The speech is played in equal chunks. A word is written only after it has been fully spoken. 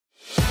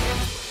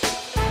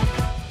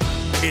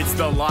It's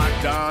the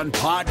Locked On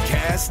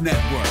Podcast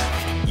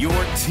Network, your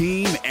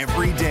team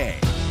every day.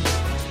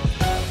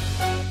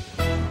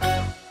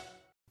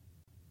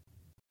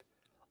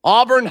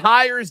 Auburn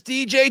hires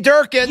DJ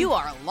Durkin. You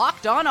are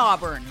Locked On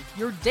Auburn,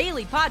 your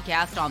daily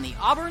podcast on the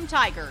Auburn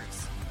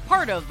Tigers.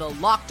 Part of the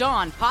Locked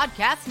On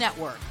Podcast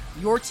Network,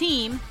 your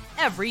team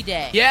every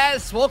day.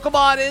 Yes, welcome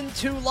on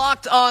into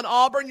Locked On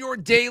Auburn, your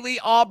daily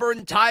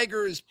Auburn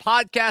Tigers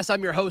podcast.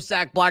 I'm your host,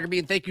 Zach Blackerby,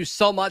 and thank you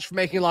so much for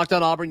making Locked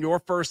On Auburn your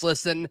first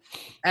listen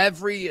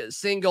every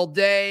single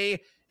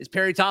day. Is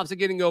Perry Thompson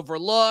getting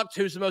overlooked?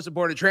 Who's the most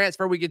important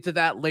transfer? We get to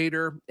that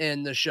later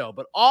in the show.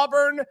 But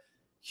Auburn,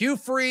 Hugh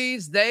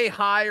Freeze, they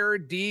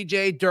hired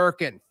DJ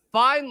Durkin.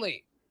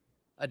 Finally,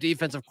 a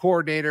defensive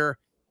coordinator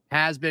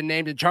has been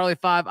named. And Charlie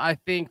Five, I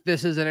think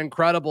this is an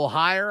incredible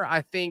hire.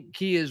 I think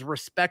he is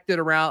respected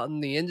around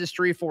the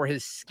industry for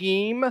his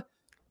scheme,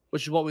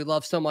 which is what we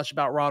love so much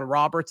about Ron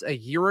Roberts a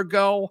year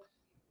ago.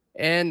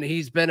 And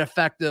he's been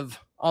effective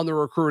on the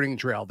recruiting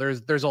trail.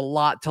 There's a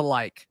lot to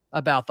like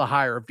about the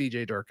hire of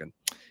DJ Durkin.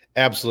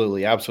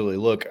 Absolutely. Absolutely.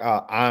 Look,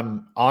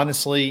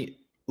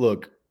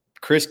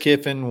 Chris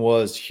Kiffin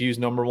was Hugh's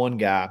number one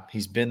guy.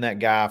 He's been that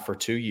guy for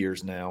 2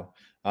 years now.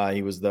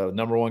 He was the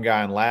number one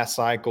guy in last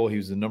cycle. He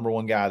was the number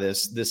one guy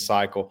this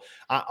cycle.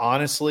 I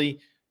honestly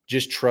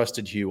just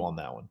trusted Hugh on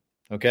that one.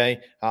 Okay.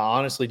 I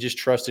honestly just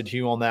trusted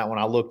Hugh on that one.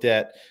 I looked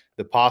at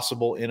the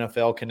possible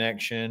NFL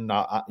connection,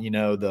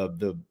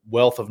 the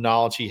wealth of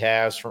knowledge he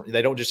has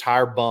they don't just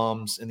hire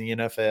bums in the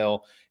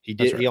NFL. He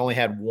did. Right. He only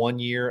had 1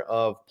 year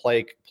of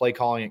play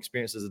calling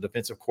experience as a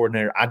defensive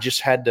coordinator. I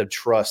just had to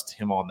trust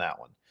him on that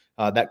one.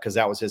 Because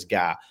that was his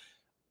guy.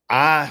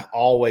 I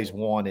always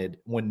wanted,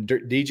 when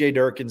DJ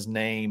Durkin's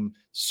name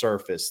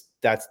surfaced,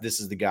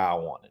 this is the guy I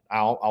wanted.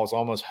 I was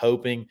almost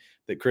hoping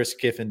that Chris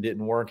Kiffin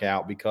didn't work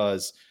out,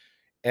 because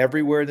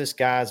everywhere this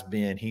guy's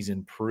been, he's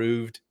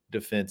improved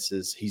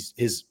defenses.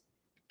 He's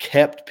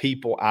kept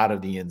people out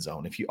of the end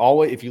zone. If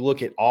you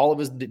look at all of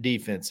his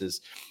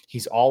defenses,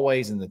 he's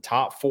always in the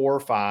top 4 or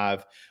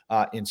 5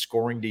 in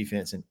scoring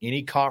defense in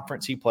any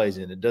conference he plays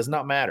in. It does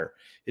not matter.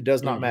 It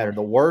does not matter.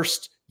 The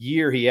worst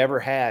year he ever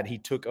had, he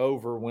took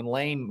over when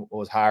Lane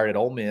was hired at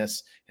Ole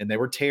Miss, and they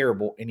were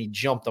terrible, and he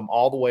jumped them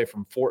all the way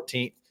from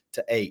 14th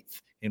to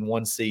 8th in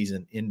one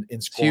season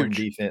in scoring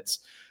defense.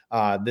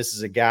 This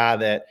is a guy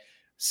that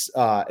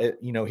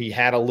he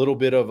had a little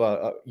bit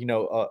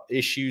of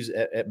issues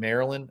at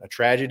Maryland, a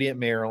tragedy at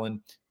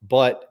Maryland,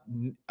 but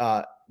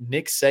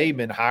Nick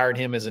Saban hired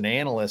him as an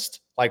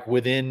analyst like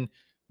within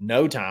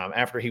no time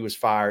after he was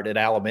fired at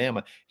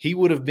Alabama. He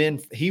would have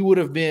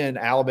been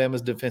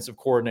Alabama's defensive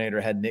coordinator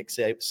had Nick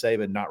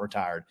Saban not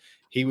retired.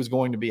 He was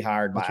going to be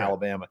hired by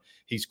Alabama.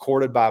 He's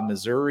courted by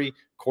Missouri,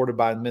 courted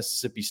by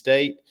Mississippi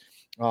State.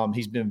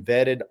 He's been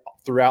vetted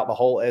throughout the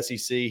whole SEC.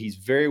 He's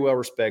very well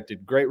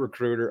respected, great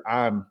recruiter.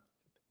 I'm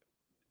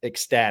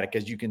ecstatic,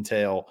 as you can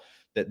tell,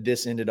 that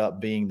this ended up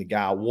being the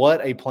guy.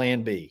 What a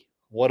plan B.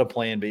 What a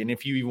plan B. And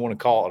if you even want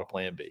to call it a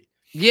plan B.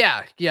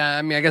 Yeah.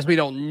 I mean, I guess we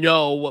don't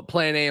know what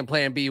plan A and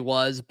plan B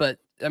was, but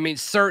I mean,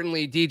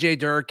 certainly DJ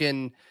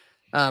Durkin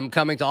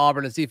coming to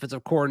Auburn as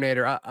defensive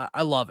coordinator.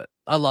 I love it.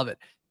 I love it.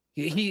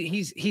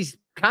 He's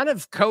kind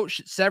of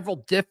coached several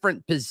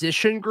different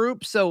position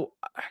groups. So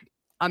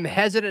I'm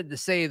hesitant to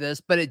say this,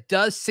 but it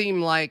does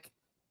seem like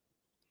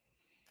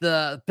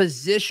the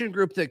position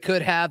group that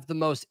could have the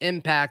most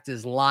impact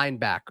is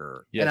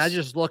linebacker. Yes. And I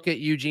just look at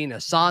Eugene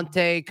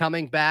Asante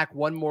coming back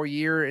one more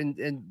year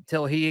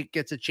until he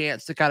gets a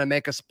chance to kind of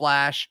make a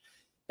splash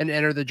and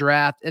enter the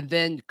draft. And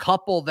then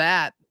couple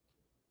that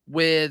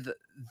with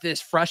this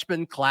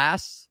freshman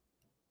class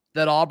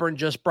that Auburn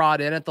just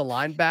brought in at the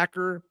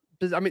linebacker.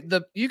 I mean,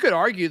 you could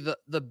argue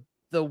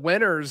the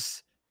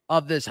winners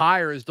of this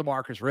hire is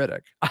DeMarcus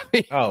Riddick. I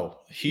mean,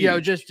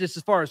 huge. Just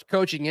as far as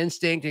coaching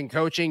instinct and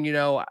coaching,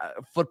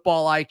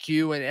 football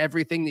IQ and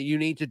everything that you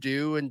need to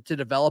do and to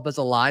develop as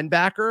a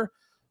linebacker.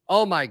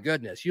 Oh my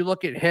goodness. You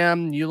look at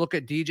him, you look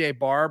at DJ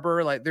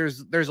Barber, like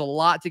there's a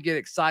lot to get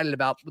excited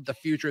about with the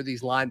future of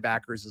these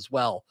linebackers as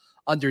well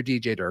under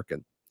DJ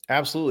Durkin.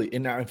 Absolutely.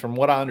 And from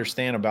what I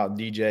understand about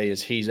DJ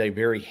is he's a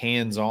very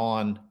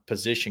hands-on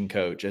position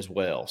coach as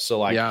well.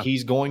 So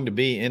he's going to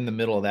be in the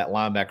middle of that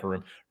linebacker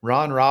room.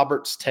 Ron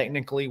Roberts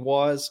technically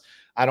was.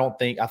 I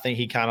think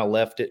he kind of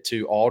left it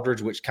to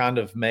Aldridge, which kind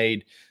of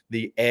made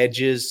the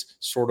edges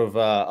sort of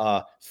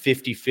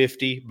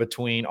 50-50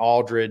 between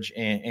Aldridge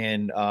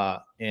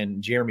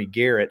and Jeremy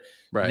Garrett.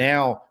 Right.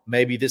 Now,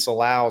 maybe this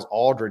allows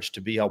Aldridge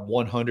to be a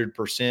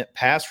 100%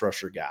 pass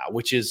rusher guy,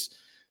 which is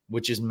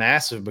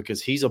massive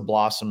because he's a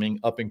blossoming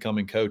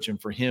up-and-coming coach. And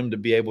for him to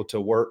be able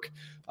to work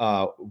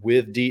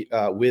with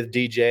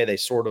DJ, they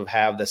sort of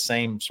have the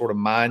same sort of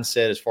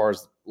mindset as far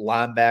as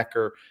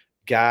linebacker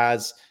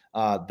guys.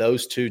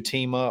 Those two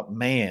team up,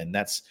 man,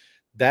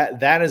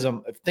 that is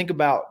think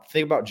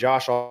about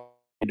Josh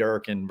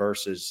Durkin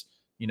versus,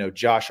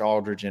 Josh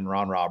Aldridge and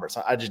Ron Roberts.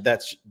 I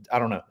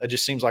don't know. It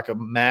just seems like a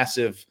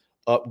massive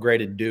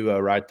upgraded duo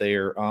right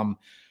there.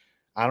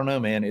 I don't know,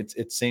 man.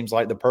 It seems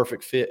like the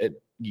perfect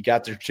fit. You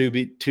got their two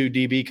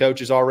DB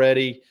coaches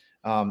already.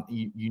 And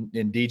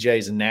DJ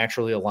is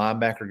naturally a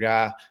linebacker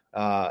guy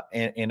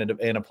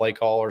and a play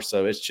caller.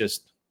 So it's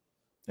just,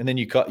 and then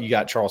you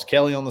got Charles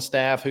Kelly on the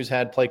staff who's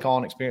had play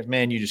calling experience.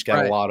 Man, you just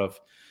got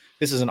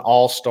this is an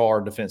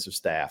all-star defensive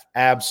staff.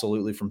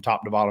 Absolutely, from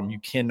top to bottom,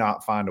 you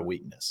cannot find a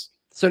weakness.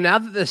 So now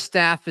that the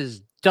staff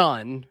is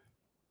done,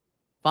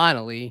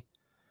 finally,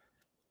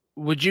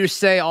 would you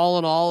say all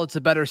in all it's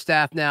a better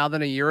staff now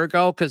than a year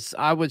ago? Because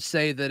I would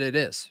say that it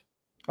is.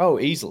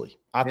 Oh, easily.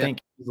 I think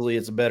easily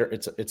it's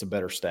a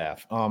better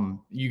staff.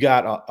 You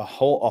got a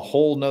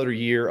whole nother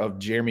year of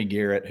Jeremy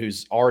Garrett,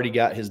 who's already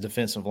got his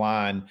defensive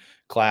line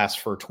class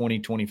for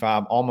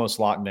 2025 almost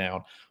locked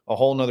down. A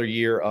whole nother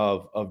year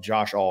of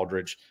Josh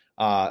Aldridge,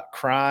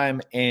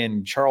 Crime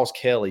and Charles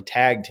Kelly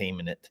tag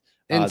teaming it.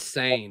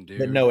 Insane, dude.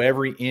 That know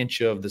every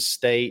inch of the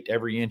state,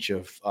 every inch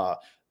of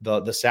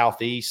the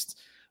Southeast.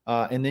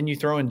 And then you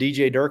throw in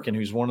DJ Durkin,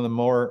 who's one of the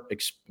more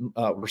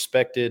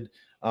respected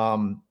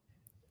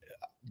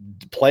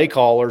play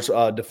callers,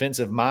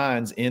 defensive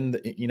minds in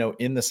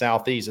the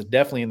Southeast. It's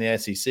definitely in the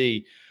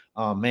SEC.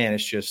 Man,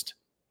 it's just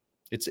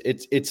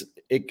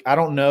I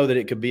don't know that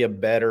it could be a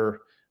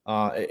better.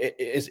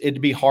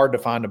 It'd be hard to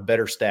find a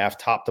better staff,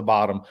 top to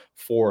bottom,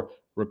 for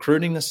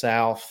recruiting the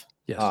South.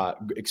 Yes.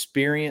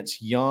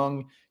 Experience,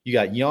 young. You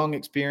got young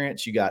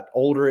experience. You got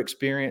older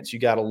experience. You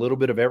got a little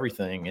bit of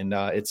everything, and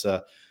it's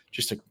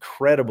just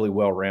incredibly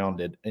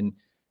well-rounded. And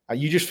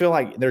you just feel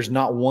like there's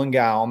not one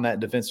guy on that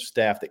defensive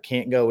staff that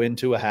can't go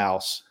into a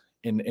house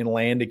and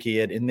land a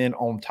kid, and then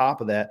on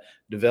top of that,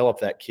 develop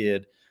that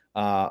kid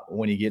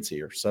when he gets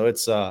here. So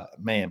it's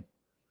man,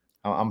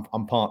 I'm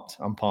pumped.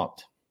 I'm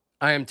pumped.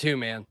 I am too,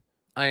 man.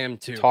 I am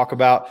too. Talk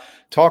about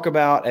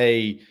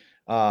a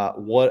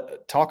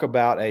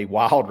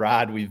wild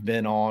ride we've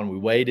been on. We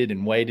waited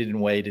and waited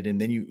and waited, and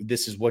then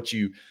this is what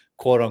you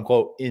quote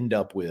unquote end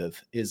up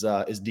with is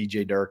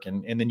DJ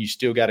Durkin, and then you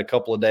still got a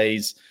couple of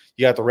days.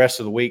 You got the rest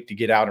of the week to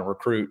get out and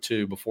recruit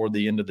too before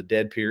the end of the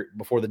dead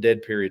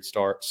period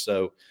starts.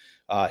 So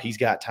he's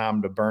got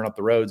time to burn up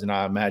the roads, and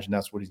I imagine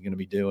that's what he's going to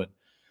be doing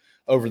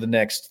over the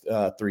next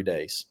 3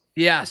 days.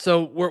 Yeah,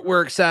 so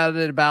we're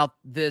excited about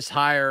this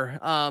hire.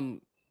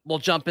 We'll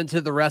jump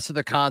into the rest of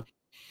the content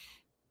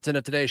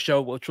of today's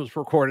show, which was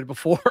recorded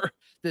before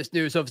this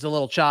news. So if it's a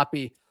little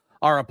choppy,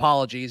 our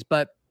apologies.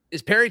 But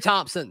is Perry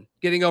Thompson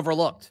getting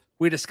overlooked?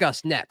 We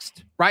discuss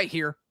next, right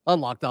here on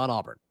Locked On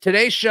Auburn.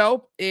 Today's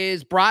show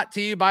is brought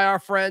to you by our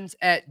friends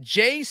at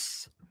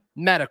Jace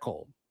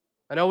Medical.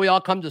 I know we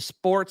all come to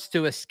sports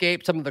to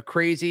escape some of the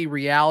crazy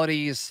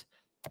realities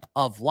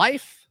of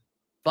life,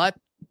 but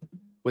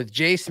with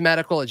Jace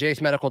Medical at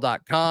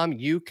jacemedical.com,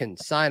 you can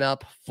sign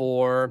up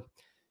for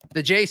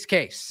the Jace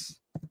case.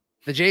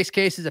 The Jace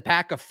case is a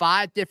pack of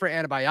 5 different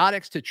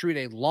antibiotics to treat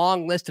a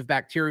long list of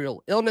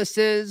bacterial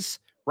illnesses,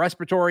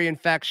 respiratory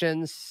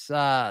infections,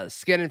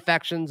 skin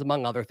infections,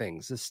 among other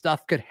things. This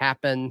stuff could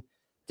happen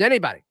to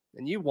anybody,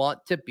 and you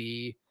want to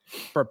be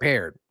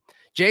prepared.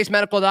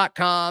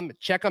 jacemedical.com.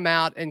 Check them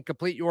out and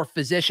complete your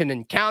physician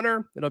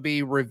encounter. It'll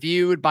be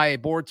reviewed by a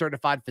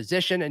board-certified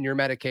physician, and your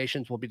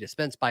medications will be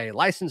dispensed by a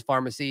licensed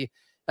pharmacy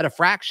at a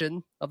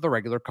fraction of the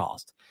regular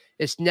cost.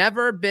 It's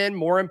never been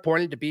more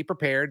important to be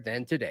prepared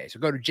than today. So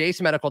go to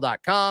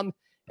jacemedical.com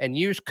and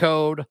use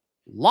code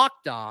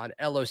LOCKEDON,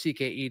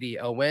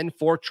 LOCKEDON,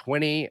 for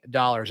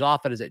 $20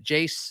 off. That is at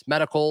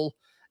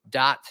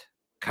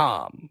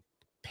jacemedical.com.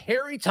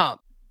 Perry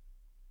Thompson.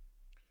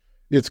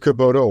 It's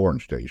Kubota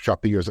Orange Day.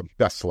 Shop the year's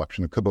best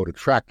selection of Kubota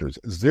tractors,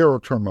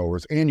 zero-turn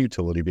mowers, and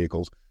utility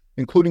vehicles,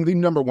 including the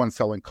 #1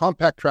 selling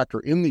compact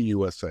tractor in the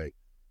USA.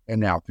 And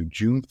now through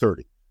June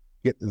 30,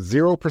 get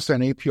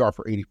 0% APR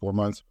for 84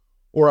 months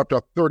or up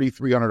to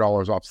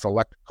 $3,300 off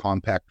select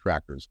compact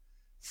tractors.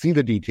 See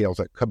the details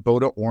at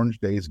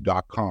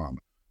KubotaOrangeDays.com.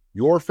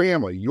 Your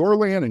family, your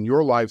land, and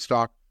your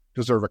livestock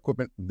deserve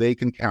equipment they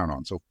can count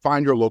on. So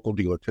find your local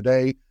dealer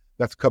today.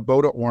 That's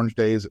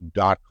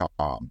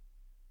KubotaOrangeDays.com.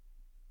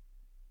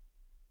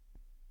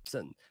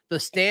 The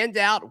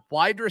standout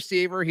wide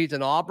receiver. He's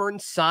an Auburn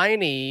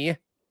signee.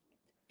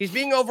 He's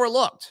being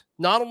overlooked,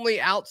 not only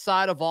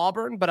outside of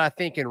Auburn, but I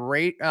think in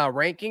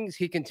rankings,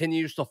 he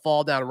continues to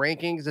fall down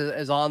rankings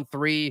as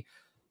On3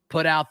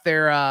 put out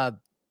their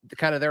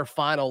kind of their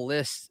final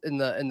list in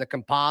the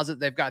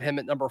composite. They've got him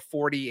at number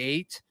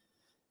 48.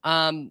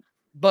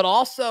 But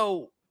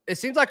also, it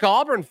seems like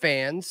Auburn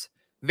fans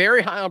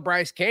very high on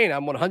Bryce Cain.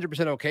 I'm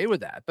 100% okay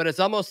with that. But it's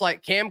almost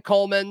like Cam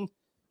Coleman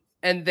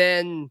and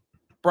then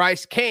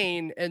Bryce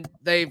Cain, and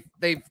they've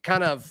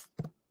kind of,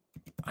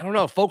 I don't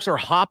know, folks are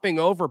hopping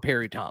over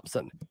Perry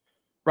Thompson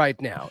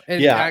right now.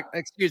 And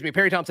excuse me,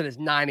 Perry Thompson is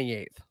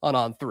 98th on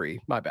On3.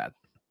 My bad.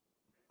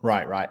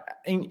 Right.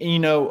 And you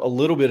know, a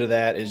little bit of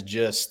that is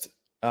just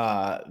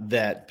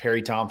that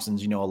Perry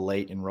Thompson's, a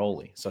late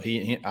enrollee. So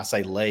I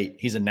say late,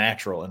 he's a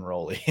natural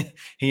enrollee.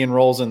 He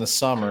enrolls in the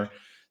summer.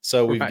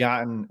 So we've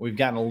gotten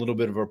a little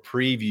bit of a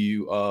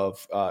preview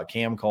of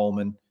Cam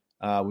Coleman.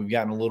 We've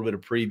gotten a little bit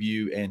of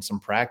preview and some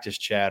practice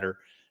chatter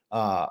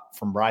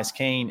from Bryce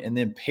Cain. And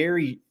then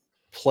Perry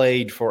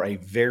played for a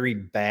very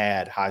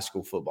bad high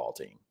school football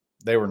team.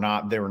 They were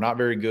not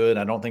very good.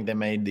 I don't think they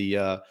made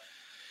the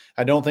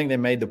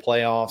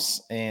playoffs.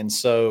 And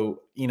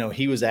so,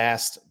 he was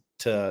asked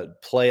to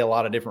play a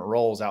lot of different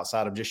roles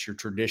outside of just your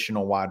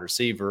traditional wide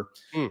receiver.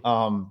 Played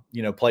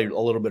a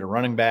little bit of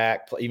running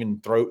back, even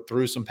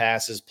threw some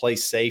passes, play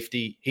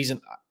safety. He's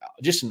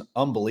just an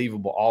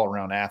unbelievable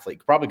all-around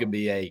athlete. Probably could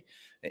be a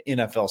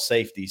NFL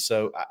safety.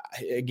 So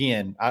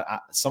again,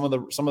 some of the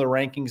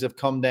rankings have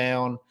come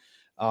down.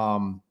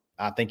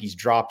 I think he's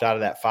dropped out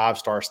of that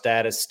 5-star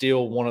status.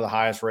 Still one of the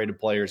highest rated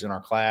players in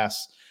our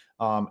class.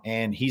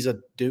 And he's a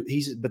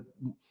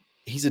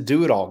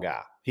do-it-all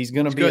guy. He's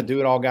going to be a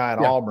do-it-all guy at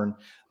Auburn.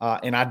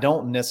 And I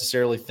don't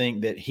necessarily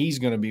think that he's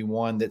going to be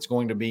one that's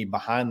going to be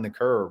behind the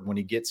curve when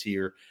he gets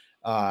here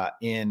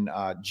in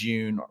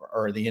June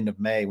or the end of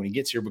May when he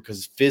gets here,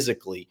 because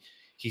physically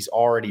he's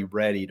already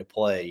ready to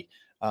play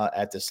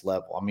at this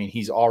level. I mean,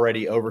 he's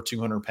already over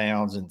 200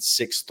 pounds and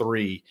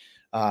 6'3".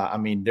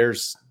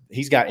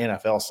 He's got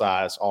NFL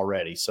size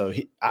already. So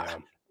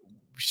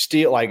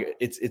still, like,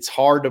 it's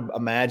hard to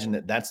imagine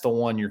that that's the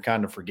one you're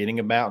kind of forgetting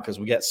about, because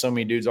we got so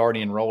many dudes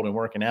already enrolled and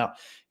working out,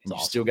 and you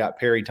still got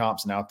Perry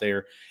Thompson out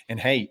there, and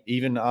hey,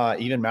 even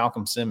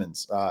Malcolm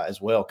Simmons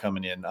as well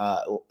coming in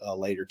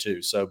later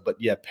too. So, but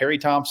yeah, Perry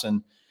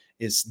Thompson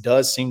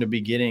does seem to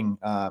be getting.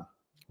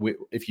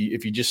 If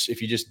you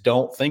just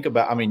don't think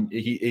about, I mean,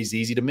 he's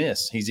easy to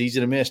miss. He's easy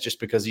to miss just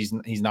because he's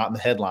not in the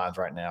headlines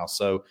right now.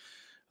 So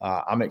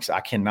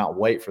I cannot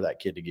wait for that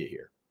kid to get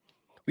here.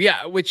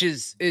 Yeah,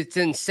 it's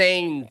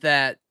insane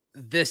that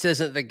this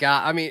isn't the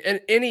guy. I mean,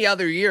 in any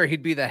other year,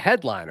 he'd be the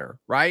headliner,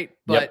 right?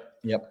 But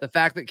yep. The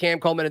fact that Cam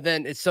Coleman, and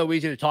then it's so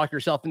easy to talk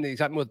yourself into the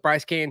excitement with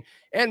Bryce Kane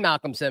and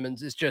Malcolm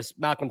Simmons. It's just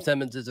Malcolm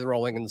Simmons is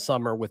enrolling in the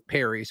summer with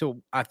Perry.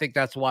 So I think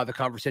that's why the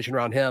conversation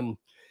around him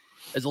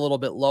is a little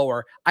bit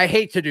lower. I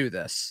hate to do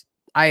this,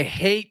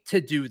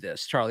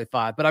 Charlie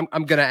 5, but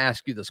I'm going to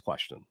ask you this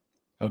question.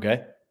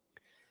 Okay.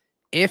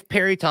 If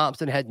Perry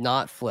Thompson had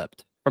not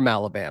flipped from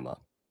Alabama,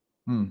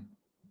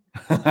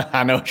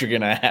 I know what you're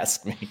going to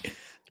ask me.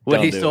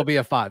 Would he still be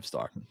a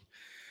 5-star?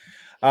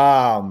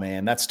 Oh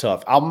man, that's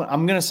tough. I'm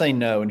going to say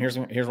no. And here's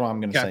why I'm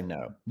going to say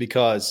no,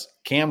 because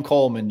Cam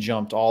Coleman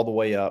jumped all the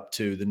way up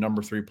to the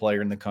number 3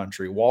 player in the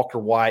country. Walker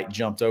White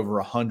jumped over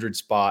 100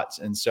 spots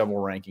in several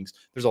rankings.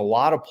 There's a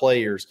lot of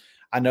players.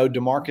 I know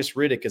DeMarcus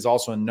Riddick is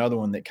also another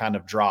one that kind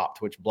of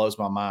dropped, which blows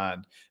my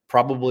mind.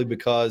 Probably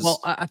because,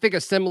 well, I think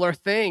a similar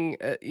thing,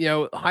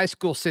 high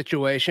school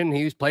situation,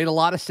 he's played a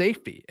lot of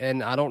safety,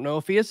 and I don't know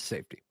if he is a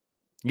safety.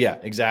 Yeah,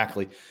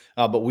 exactly.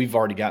 But we've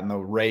already gotten the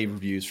rave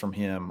reviews from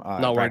him.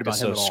 Not worried about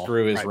him at all.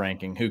 Screw his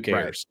ranking. Who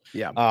cares?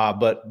 Right. Yeah.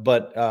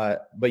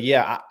 But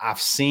yeah,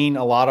 I've seen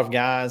a lot of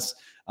guys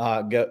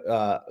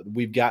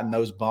we've gotten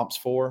those bumps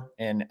for.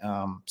 And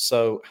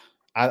so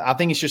I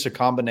think it's just a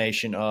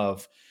combination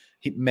of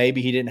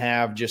maybe he didn't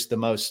have just the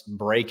most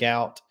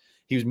breakout.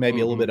 He was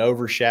maybe a little bit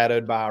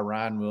overshadowed by a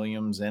Ryan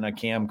Williams and a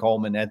Cam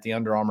Coleman at the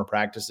Under Armour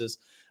practices,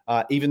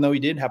 even though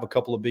he did have a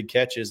couple of big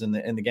catches in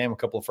the game, a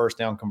couple of first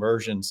down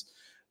conversions.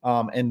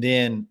 And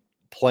then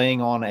playing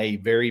on a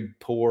very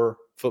poor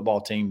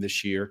football team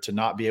this year to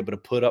not be able to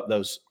put up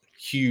those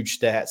huge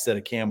stats that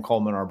a Cam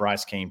Coleman or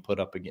Bryce Kane put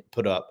up.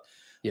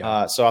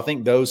 Yeah. So I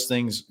think those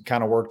things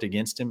kind of worked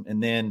against him.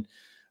 And then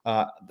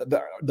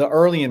the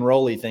early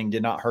enrollee thing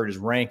did not hurt his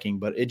ranking,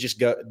 but it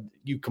just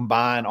you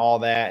combine all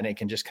that and it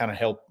can just kind of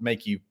help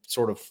make you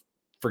sort of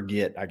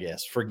forget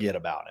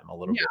about him a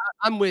little bit.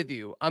 I'm with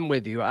you.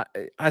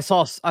 I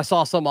saw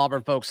some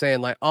Auburn folks saying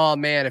like, oh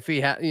man, if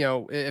he had,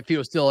 if he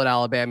was still at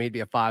Alabama, he'd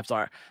be a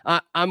 5-star.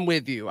 I'm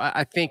with you.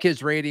 I think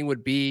his rating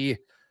would be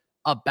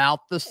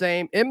about the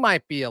same. It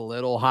might be a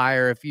little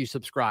higher if you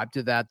subscribe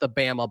to that. The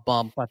Bama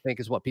bump, I think,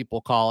 is what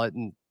people call it.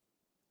 And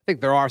I think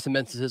there are some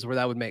instances where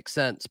that would make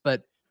sense.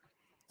 But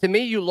to me,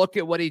 you look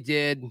at what he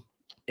did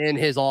in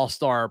his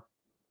all-star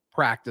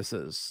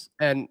practices,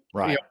 and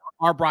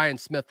our Brian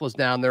Smith was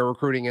down there,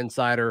 recruiting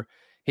insider.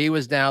 He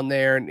was down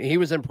there and he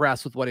was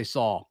impressed with what he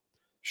saw.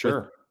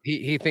 Sure.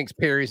 He thinks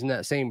Perry's in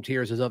that same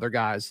tier as his other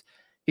guys.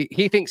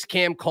 He thinks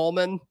Cam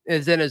Coleman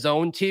is in his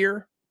own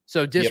tier.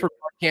 So disregard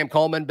Cam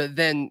Coleman, but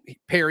then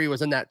Perry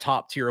was in that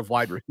top tier of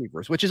wide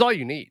receivers, which is all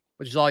you need.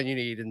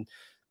 And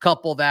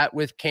couple that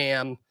with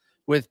Cam,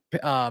 with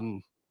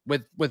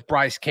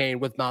Bryce Kane,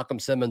 with Malcolm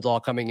Simmons all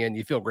coming in,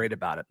 you feel great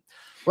about it.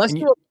 Let's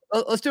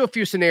do a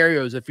few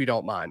scenarios if you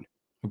don't mind.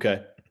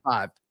 Okay.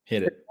 5.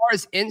 Hit it. As far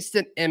as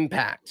instant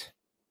impact,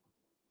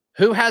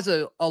 who has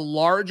a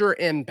larger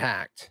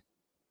impact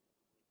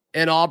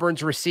in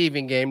Auburn's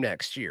receiving game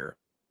next year?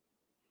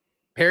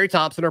 Perry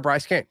Thompson or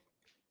Bryce Kane?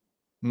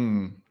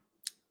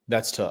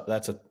 That's tough.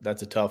 That's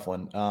a tough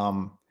one.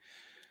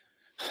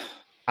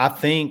 I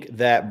think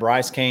that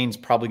Bryce Kane's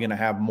probably going to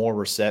have more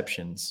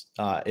receptions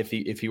if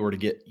he were to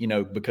get,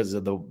 because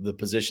of the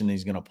position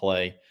he's going to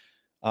play.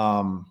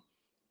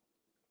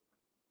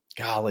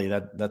 Golly,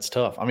 that's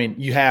tough. I mean,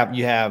 you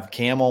have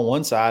Cam on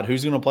one side.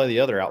 Who's going to play the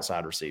other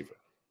outside receiver?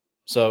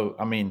 So,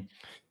 I mean,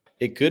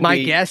 it could my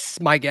be.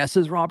 My guess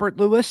is Robert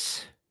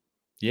Lewis.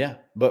 Yeah,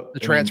 but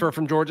the transfer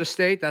from Georgia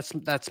State.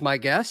 That's my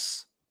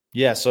guess.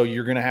 Yeah, so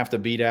you're going to have to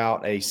beat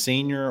out a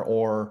senior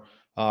or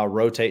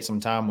rotate some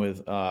time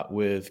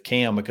with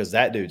Cam because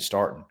that dude's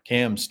starting.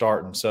 Cam's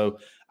starting. So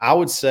I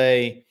would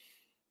say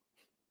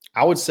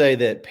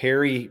that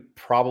Perry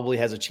probably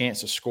has a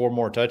chance to score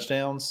more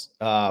touchdowns,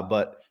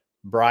 but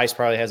Bryce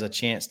probably has a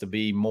chance to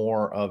be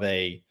more of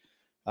a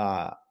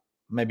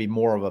maybe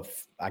more of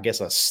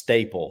a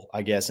staple,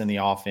 in the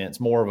offense,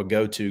 more of a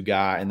go-to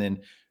guy. And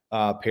then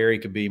Perry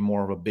could be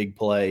more of a big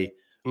play,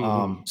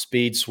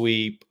 speed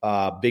sweep,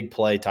 big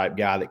play type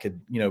guy that could,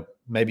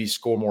 maybe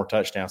score more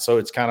touchdowns. So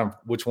it's kind of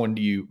which one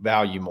do you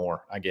value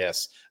more, I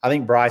guess. I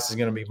think Bryce is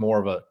going to be more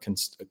of a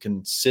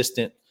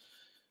consistent,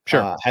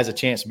 has a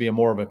chance to be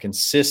more of a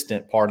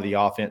consistent part of the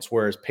offense,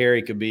 whereas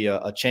Perry could be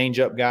a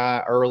change-up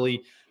guy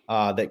early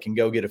that can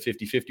go get a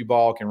 50-50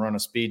 ball, can run a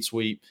speed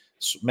sweep.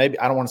 Maybe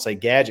I don't want to say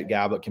gadget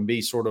guy, but can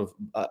be sort of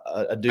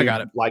a dude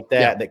like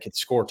that that could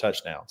score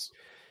touchdowns.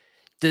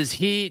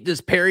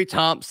 Does Perry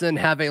Thompson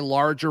have a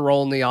larger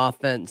role in the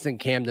offense than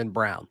Camden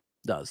Brown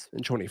does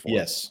in 24?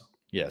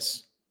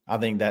 Yes. I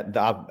think that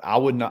I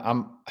would not.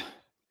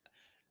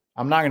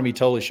 I'm not going to be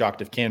totally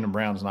shocked if Camden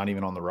Brown's not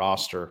even on the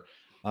roster.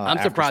 I'm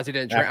surprised he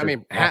didn't. I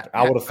would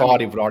have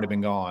thought he would have already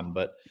been gone,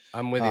 but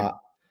I'm with you.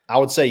 I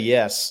would say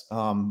yes.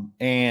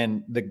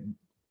 And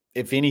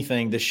if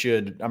anything, this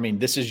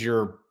is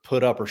your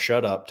put up or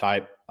shut up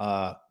type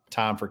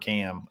time for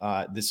Cam.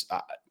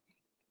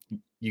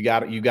 You got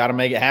to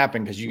make it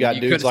happen because you got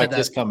dudes like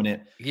this coming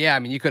in. Yeah,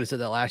 you could have said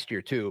that last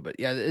year too, but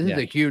this is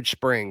a huge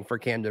spring for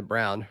Camden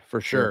Brown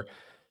for sure.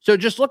 So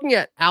just looking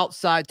at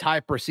outside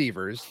type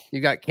receivers,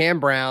 you got Cam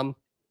Brown.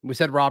 We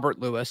said Robert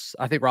Lewis.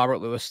 I think Robert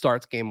Lewis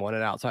starts game one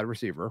at outside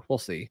receiver. We'll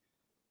see.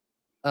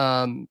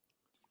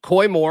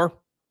 Coy Moore.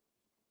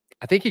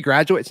 I think he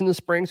graduates in the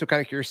spring, so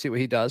kind of curious to see what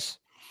he does.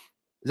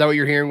 Is that what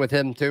you're hearing with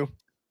him too?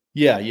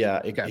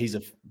 Yeah. Okay. He's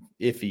a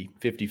iffy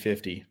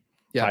 50-50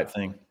 type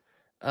thing.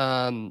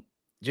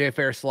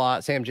 JFR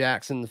slot, Sam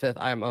Jackson the fifth.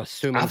 I'm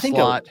assuming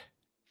slot.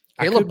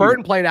 Caleb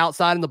Burton played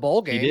outside in the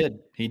bowl game.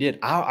 He did.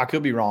 I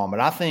could be wrong, but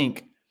I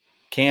think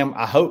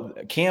I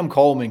hope Cam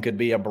Coleman could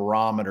be a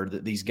barometer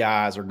that these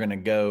guys are going to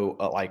go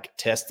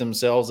test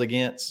themselves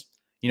against.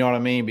 You know what I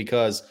mean?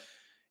 Because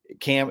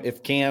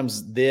if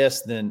Cam's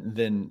this,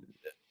 then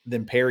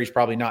Perry's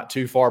probably not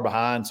too far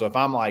behind. So if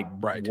I'm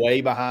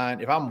way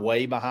behind, if I'm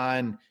way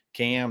behind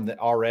Cam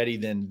already,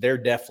 then they're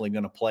definitely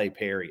going to play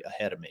Perry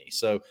ahead of me.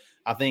 So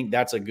I think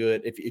that's a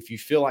good, if you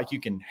feel like you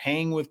can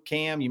hang with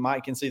Cam, you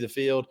might can see the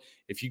field.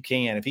 If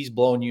he's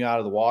blowing you out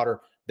of the water,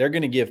 they're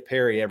going to give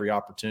Perry every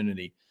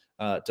opportunity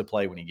to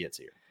play when he gets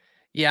here.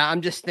 Yeah.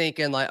 I'm just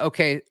thinking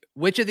okay,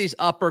 which of these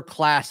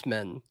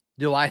upperclassmen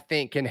do I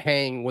think can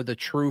hang with a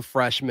true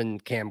freshman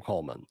Cam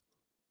Coleman?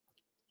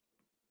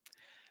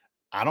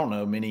 I don't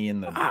know many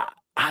in the.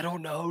 I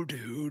don't know,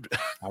 dude.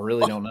 I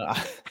really don't know.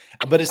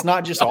 But it's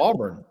not just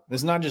Auburn.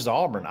 It's not just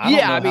Auburn. I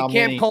don't know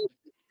Cam Coleman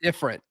is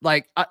different.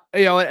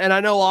 And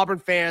I know Auburn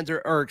fans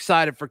are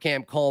excited for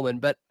Cam Coleman,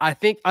 but I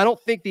don't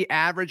think the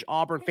average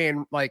Auburn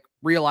fan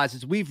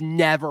realizes we've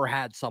never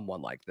had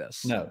someone like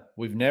this. No,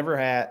 we've never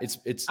had.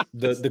 It's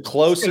the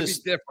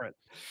closest. Different.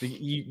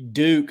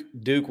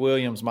 Duke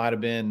Williams might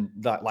have been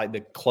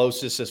the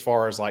closest as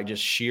far as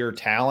just sheer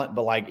talent,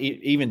 but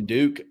even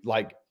Duke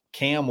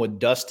Cam would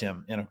dust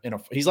him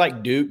he's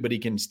like Duke, but he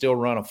can still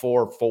run a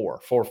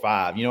 4.4,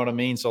 4.5. You know what I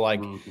mean?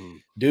 So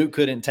Duke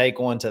couldn't take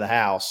one to the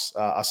house,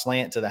 a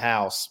slant to the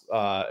house.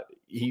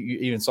 He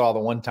even saw the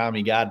one time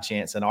he got a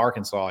chance in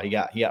Arkansas, he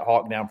got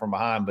hawked down from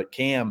behind, but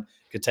Cam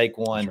could take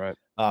one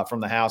from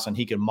the house and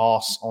he could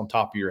moss on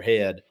top of your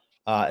head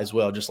as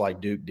well, just like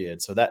Duke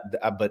did. So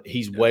but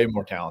he's way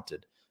more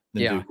talented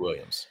than Duke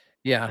Williams.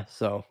 Yeah.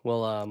 So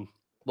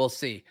we'll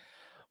see.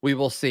 We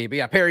will see.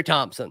 But Perry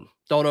Thompson.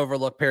 Don't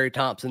overlook Perry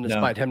Thompson,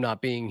 despite him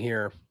not being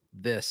here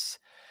this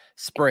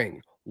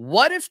spring.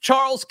 What if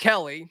Charles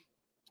Kelly,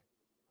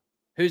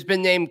 who's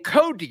been named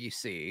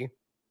co-DC,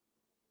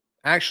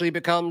 actually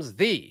becomes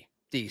the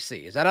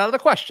DC? Is that out of the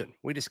question?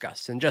 We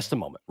discuss in just a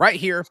moment, right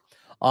here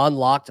on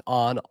Locked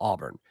On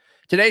Auburn.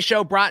 Today's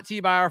show brought to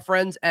you by our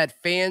friends at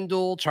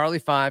FanDuel Charlie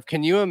 5.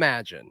 Can you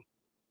imagine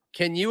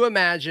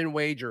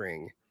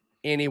wagering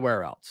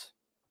anywhere else?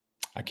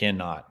 I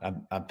cannot.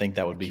 I think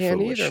that would be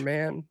foolish. Either,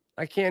 man.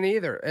 I can't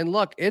either. And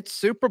look, it's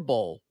Super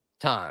Bowl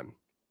time.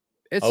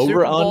 It's over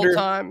Super Bowl under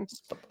time.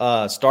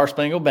 Star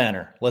Spangled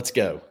Banner. Let's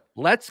go.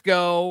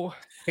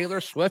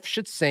 Taylor Swift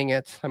should sing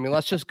it.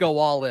 Let's just go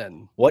all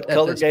in. What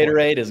color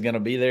Gatorade is going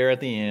to be there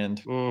at the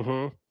end?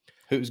 Mm-hmm.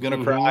 Who's going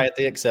to cry at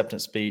the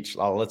acceptance speech?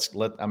 I love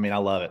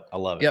it. I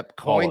love it. Yep.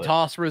 Coin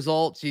toss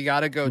results. You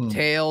got to go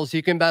tails.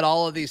 You can bet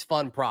all of these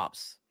fun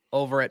props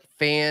over at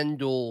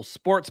FanDuel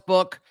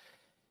Sportsbook.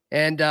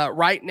 And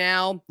right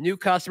now, new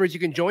customers, you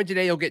can join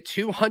today. You'll get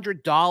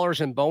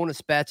 $200 in bonus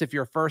bets if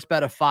your first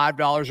bet of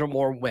 $5 or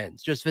more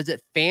wins. Just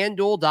visit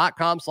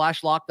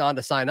FanDuel.com/lockedon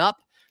to sign up.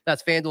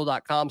 That's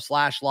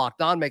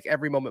FanDuel.com/lockedon. Make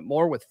every moment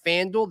more with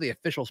FanDuel, the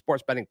official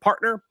sports betting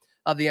partner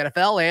of the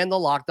NFL and the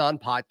Locked On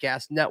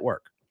Podcast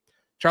Network.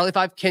 Charlie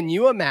 5, can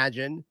you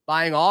imagine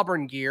buying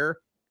Auburn gear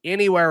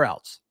anywhere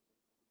else?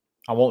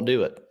 I won't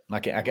do it.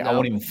 I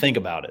won't even think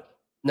about it.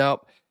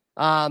 Nope.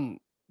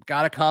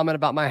 Got a comment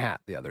about my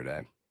hat the other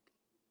day.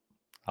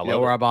 I You know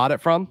where I bought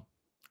it from?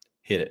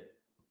 Hit it.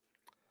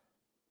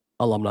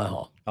 Alumni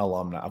Hall.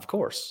 Alumni, of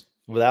course.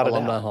 Without a doubt.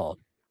 Alumni Hall.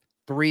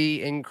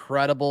 3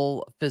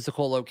 incredible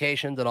physical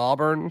locations at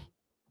Auburn,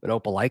 in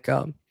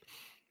Opelika,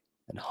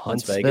 and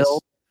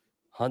Huntsville,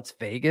 Hunts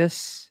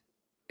Vegas,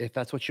 if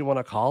that's what you want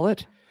to call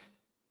it.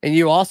 And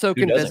you also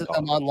can visit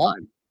them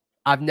online.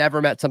 I've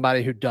never met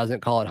somebody who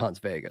doesn't call it Hunts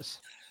Vegas.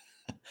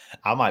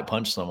 I might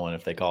punch someone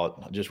if they call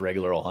it just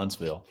regular old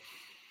Huntsville.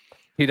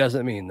 He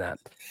doesn't mean that.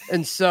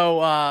 And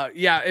so,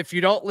 if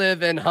you don't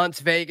live in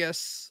Hunts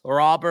Vegas or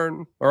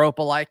Auburn or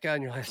Opelika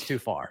and you're like, it's too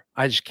far,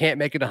 I just can't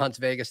make it to Hunts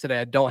Vegas today,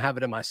 I don't have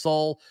it in my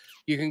soul,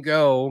 you can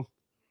go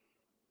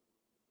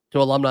to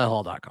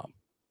alumnihall.com.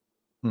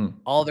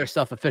 All their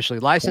stuff officially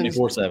licensed.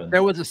 24/7.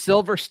 There was a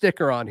silver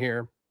sticker on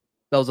here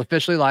that was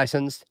officially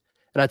licensed,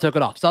 and I took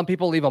it off. Some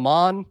people leave them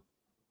on.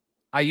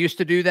 I used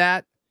to do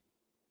that,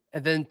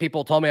 and then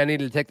people told me I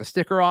needed to take the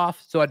sticker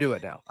off, so I do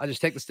it now. I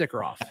just take the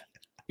sticker off.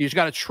 You just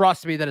got to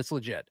trust me that it's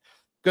legit.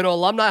 Go to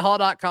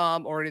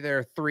alumnihall.com. Already there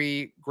are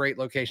 3 great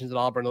locations at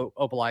Auburn,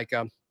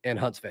 Opelika, and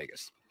Hunts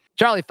Vegas.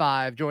 Charlie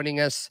 5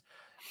 joining us.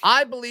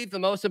 I believe the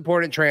most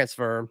important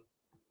transfer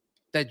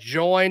that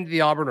joined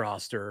the Auburn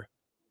roster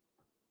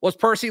was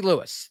Percy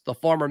Lewis, the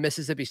former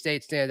Mississippi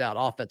State standout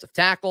offensive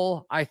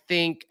tackle. I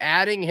think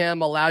adding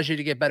him allows you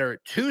to get better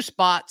at 2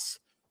 spots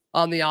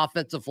on the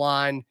offensive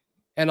line,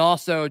 and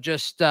also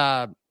just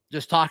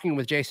talking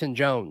with Jason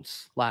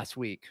Jones last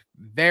week,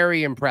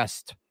 very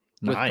impressed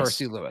with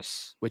Percy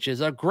Lewis, which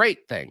is a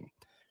great thing.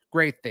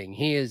 Great thing.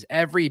 He is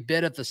every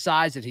bit of the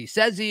size that he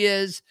says he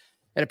is,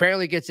 and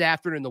apparently gets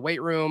after it in the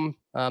weight room.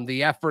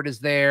 The effort is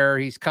there.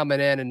 He's coming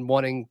in and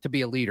wanting to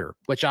be a leader,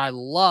 which I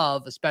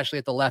love, especially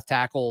at the left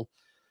tackle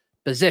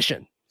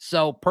position.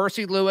 So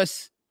Percy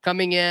Lewis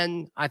coming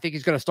in, I think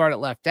he's going to start at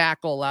left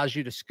tackle, allows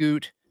you to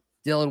scoot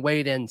Dylan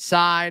Wade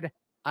inside.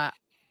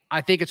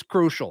 I think it's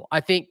crucial. I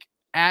think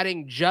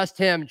adding just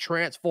him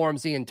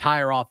transforms the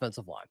entire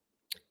offensive line.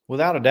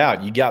 Without a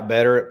doubt, you got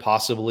better at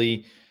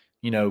possibly,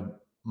 you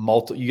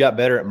got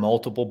better at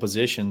multiple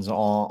positions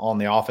on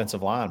the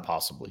offensive line.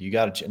 Possibly, you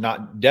got to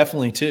not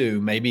definitely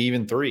 2, maybe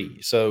even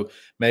 3. So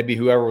maybe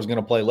whoever was going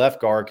to play left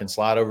guard can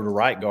slide over to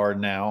right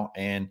guard now.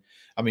 And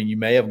I mean, you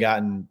may have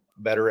gotten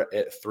better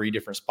at 3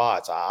 different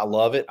spots. I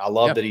love it. I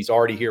love that he's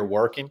already here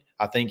working.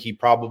 I think he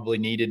probably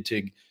needed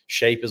to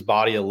shape his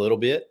body a little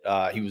bit.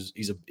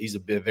 He's a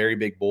very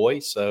big boy.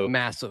 So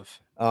massive.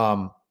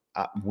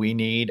 We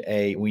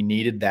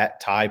needed that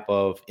type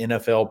of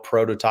NFL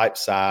prototype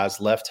size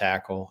left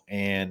tackle,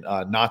 and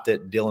not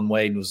that Dylan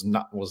Wade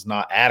was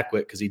not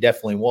adequate, because he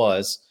definitely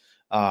was,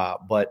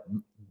 but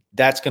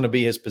that's going to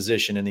be his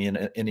position in the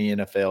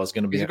NFL, is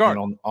going to be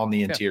on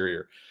the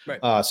interior.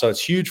 Right. So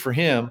it's huge for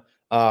him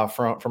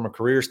from a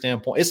career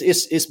standpoint.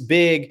 It's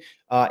big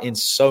in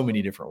so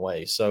many different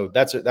ways. So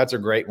that's a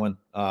great one.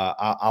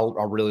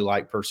 I really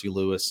like Percy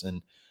Lewis,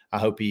 and I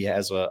hope he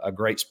has a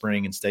great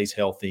spring and stays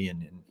healthy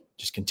and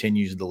just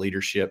continues the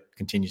leadership,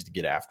 continues to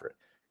get after it.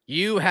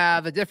 You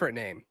have a different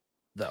name,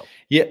 though.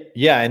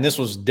 Yeah, and this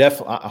was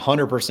definitely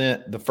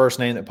 100% the first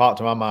name that popped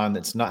to my mind.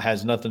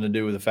 Has nothing to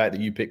do with the fact that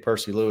you picked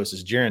Percy Lewis.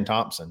 Is Jaron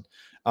Thompson.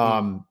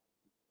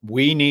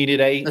 We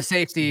needed the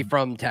safety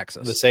from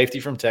Texas. The safety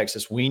from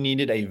Texas. We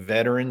needed a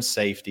veteran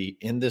safety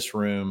in this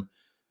room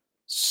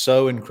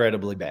so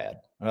incredibly bad.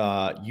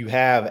 You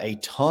have a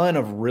ton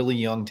of really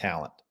young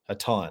talent. A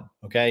ton,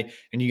 okay?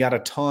 And you got a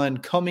ton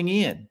coming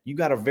in. You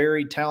got a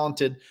very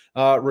talented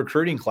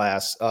recruiting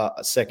class,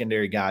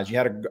 secondary guys. You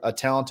had a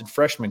talented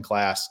freshman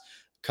class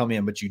come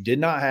in, but you did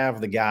not have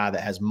the guy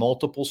that has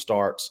multiple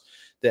starts,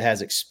 that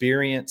has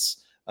experience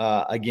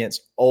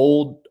against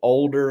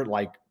older,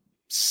 like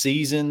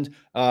seasoned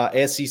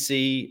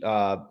SEC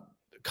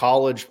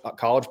college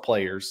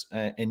players.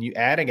 And you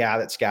add a guy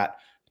that's got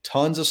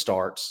tons of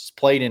starts,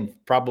 played in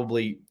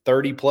probably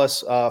 30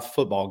 plus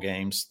football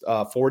games,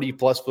 40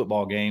 plus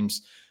football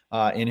games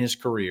in his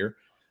career.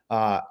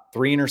 3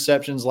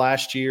 interceptions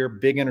last year,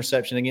 big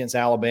interception against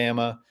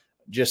Alabama.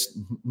 Just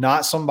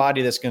not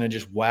somebody that's going to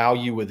just wow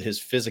you with his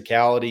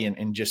physicality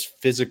and just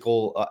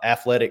physical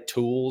athletic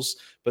tools,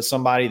 but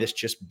somebody that's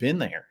just been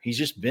there. He's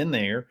just been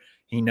there.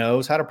 He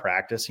knows how to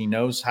practice. He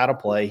knows how to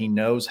play. He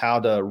knows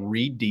how to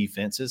read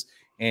defenses.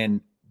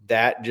 And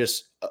that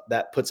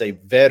puts a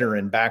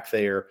veteran back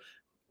there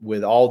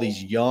with all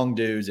these young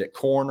dudes at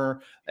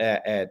corner,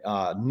 at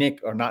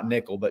not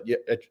nickel, but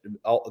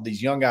all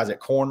these young guys at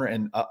corner,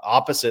 and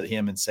opposite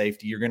him in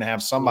safety. You're going to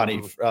have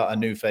somebody, a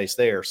new face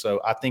there. So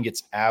I think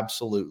it's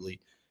absolutely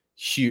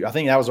huge. I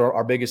think that was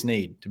our biggest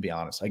need, to be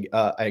honest, a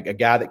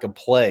guy that could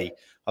play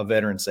a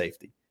veteran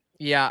safety.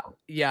 Yeah.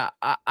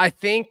 I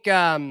think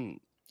on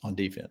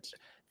defense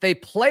they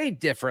play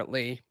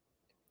differently,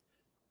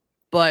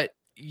 but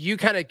you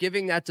kind of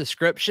giving that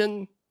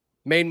description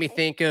made me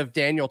think of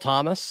Daniel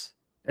Thomas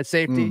at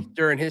safety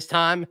during his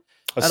time.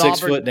 A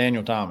 6-foot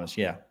Daniel Thomas.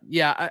 Yeah.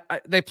 Yeah.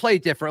 They play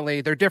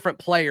differently. They're different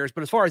players,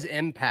 but as far as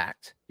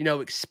impact,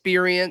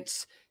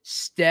 experience,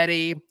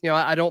 steady.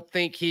 I don't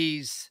think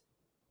he's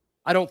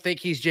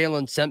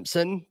Jalen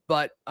Simpson,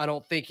 but I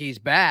don't think he's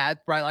bad,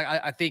 right? Like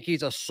I think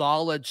he's a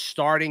solid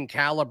starting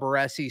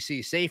caliber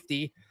SEC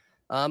safety,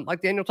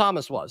 like Daniel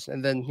Thomas was.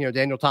 And then,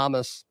 Daniel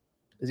Thomas,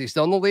 is he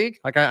still in the league?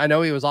 Like I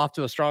know he was off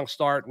to a strong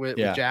start with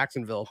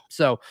Jacksonville.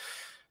 So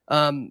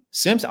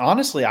Simpson,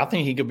 honestly, I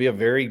think he could be a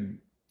very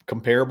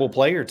comparable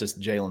player to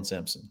Jalen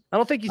Simpson. I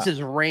don't think he's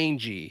as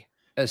rangy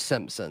as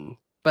Simpson,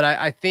 but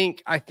I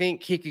think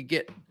he could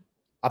get.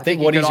 I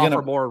think what he's going to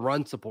offer more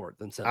run support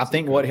than Simpson. I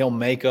think what he'll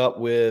make up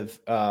with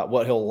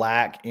what he'll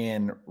lack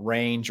in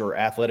range or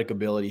athletic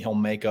ability, he'll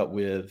make up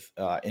with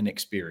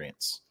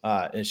inexperience.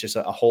 It's just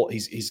a whole.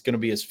 He's going to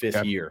be his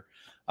fifth year,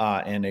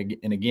 and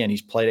again,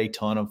 he's played a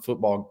ton of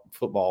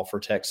football for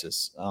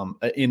Texas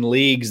in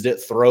leagues that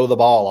throw the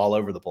ball all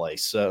over the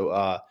place.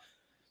 So.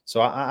 So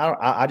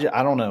I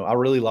don't know. I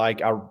really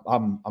like.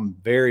 I'm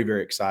very,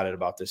 very excited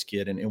about this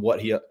kid and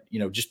what he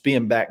just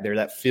being back there,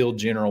 that field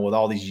general with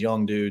all these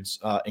young dudes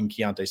and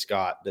Keontae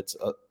Scott. That's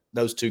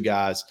those two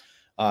guys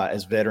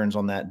as veterans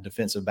on that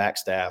defensive back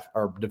staff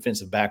or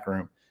defensive back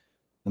room.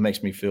 That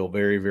makes me feel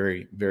very,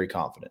 very, very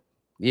confident.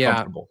 Yeah,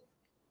 comfortable.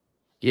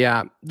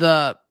 Yeah.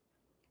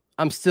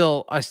 I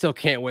still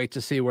can't wait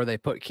to see where they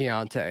put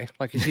Keontae.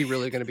 Like, is he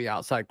really going to be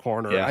outside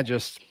corner? Yeah. I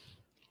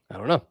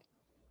don't know.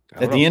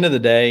 At the end of the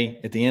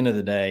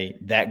day,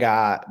 that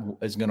guy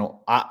is going to,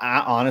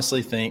 I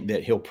honestly think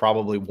that he'll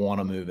probably want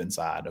to move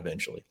inside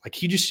eventually. Like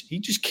he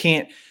just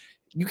can't,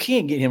 you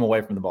can't get him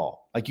away from the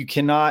ball. Like you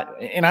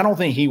cannot, and I don't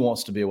think he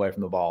wants to be away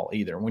from the ball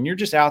either. When you're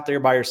just out there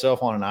by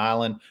yourself on an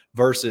island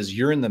versus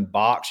you're in the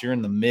box, you're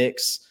in the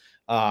mix,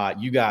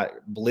 you got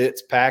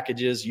blitz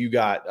packages, you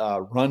got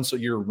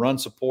your run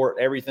support,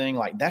 everything.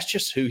 Like that's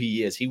just who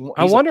he is.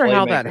 I wonder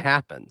how that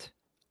happened.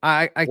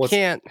 I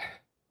can't.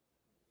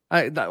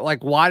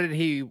 Why did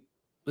he?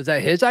 Was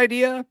that his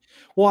idea?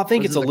 Well, I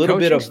think it's a little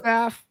bit of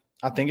staff.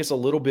 I think it's a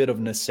little bit of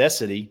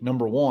necessity.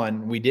 Number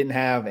one, we didn't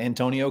have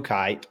Antonio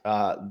Kite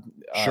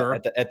sure.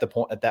 at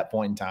that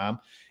point in time,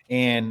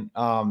 and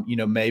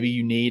maybe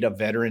you need a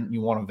veteran.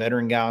 You want a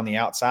veteran guy on the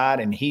outside,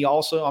 and he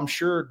also, I'm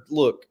sure.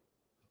 Look,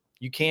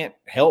 you can't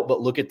help but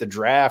look at the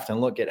draft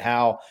and look at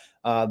how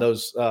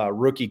those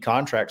rookie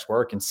contracts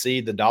work, and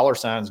see the dollar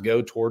signs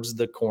go towards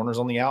the corners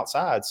on the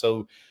outside.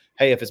 So,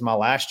 hey, if it's my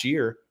last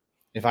year.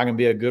 If I can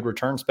be a good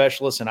return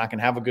specialist and I can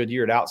have a good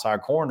year at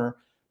outside corner,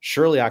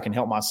 surely I can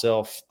help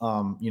myself,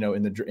 in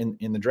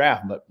the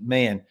draft. But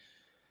man,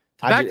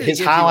 his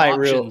highlight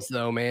reel,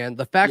 though, man,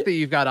 the fact that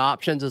you've got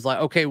options is like,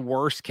 okay,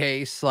 worst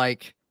case,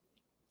 like,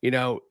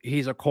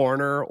 he's a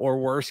corner, or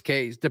worst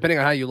case, depending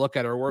on how you look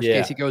at it, or worst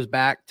case, he goes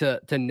back to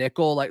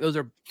nickel. Like those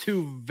are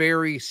two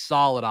very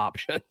solid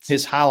options.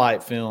 His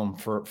highlight film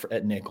for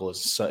at nickel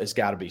it's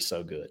got to be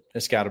so good.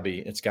 It's got to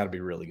be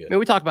really good. I mean,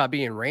 we talk about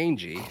being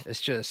rangy. It's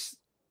just.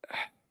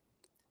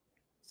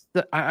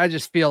 I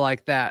just feel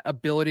like that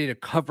ability to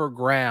cover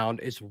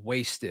ground is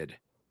wasted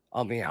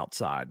on the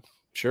outside.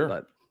 Sure.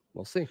 But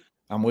we'll see.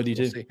 I'm with you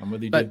too. I'm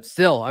with you too. But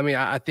still, I mean,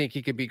 I think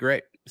he could be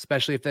great,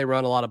 especially if they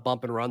run a lot of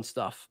bump and run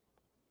stuff,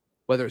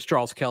 whether it's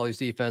Charles Kelly's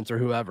defense or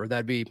whoever.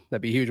 That'd be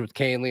huge with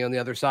Canley on the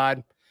other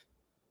side.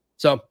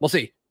 So we'll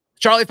see.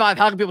 Charlie 5,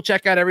 how can people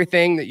check out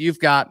everything that you've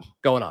got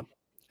going on?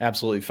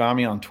 Absolutely. Find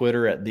me on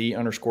Twitter at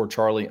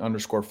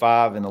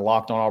 @the_Charlie_5 in the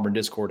Locked On Auburn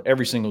Discord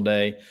every single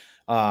day.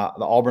 The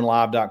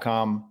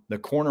auburnlive.com, the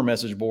corner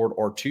message board,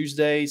 or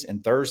Tuesdays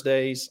and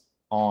Thursdays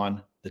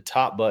on the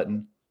Top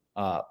Button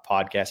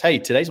podcast. Hey,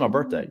 today's my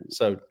birthday,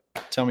 so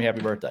tell me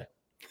happy birthday.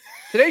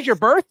 Today's your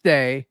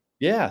birthday?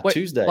 Yeah,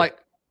 Tuesday. Like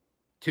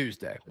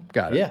Tuesday.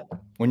 Got it. Yeah,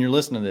 when you're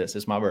listening to this,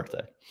 it's my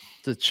birthday.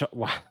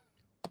 Wow.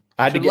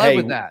 I had to get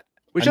with that.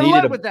 We should have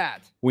led with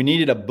that. We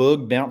needed a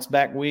Boog bounce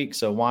back week,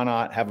 so why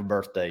not have a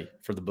birthday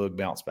for the Boog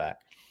bounce back?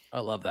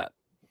 I love that.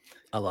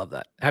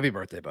 Happy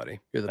birthday, buddy.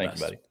 You're the best. Thank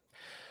you, buddy.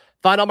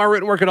 Find all my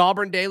written work at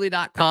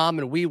auburndaily.com,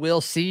 and we will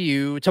see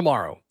you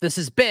tomorrow. This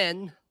has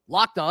been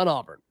Locked On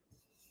Auburn.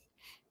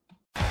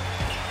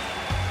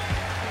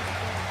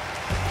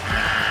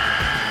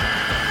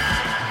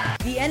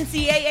 The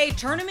NCAA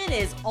tournament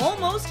is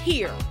almost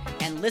here,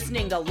 and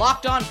listening to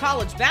Locked On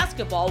College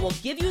Basketball will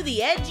give you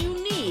the edge you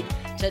need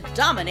to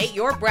dominate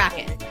your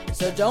bracket.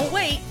 So don't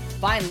wait.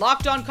 Find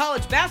Locked On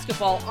College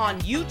Basketball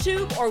on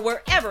YouTube or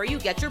wherever you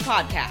get your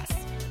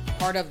podcasts.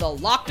 Part of the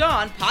Locked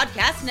On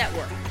Podcast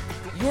Network.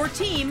 Your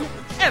team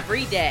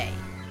every day.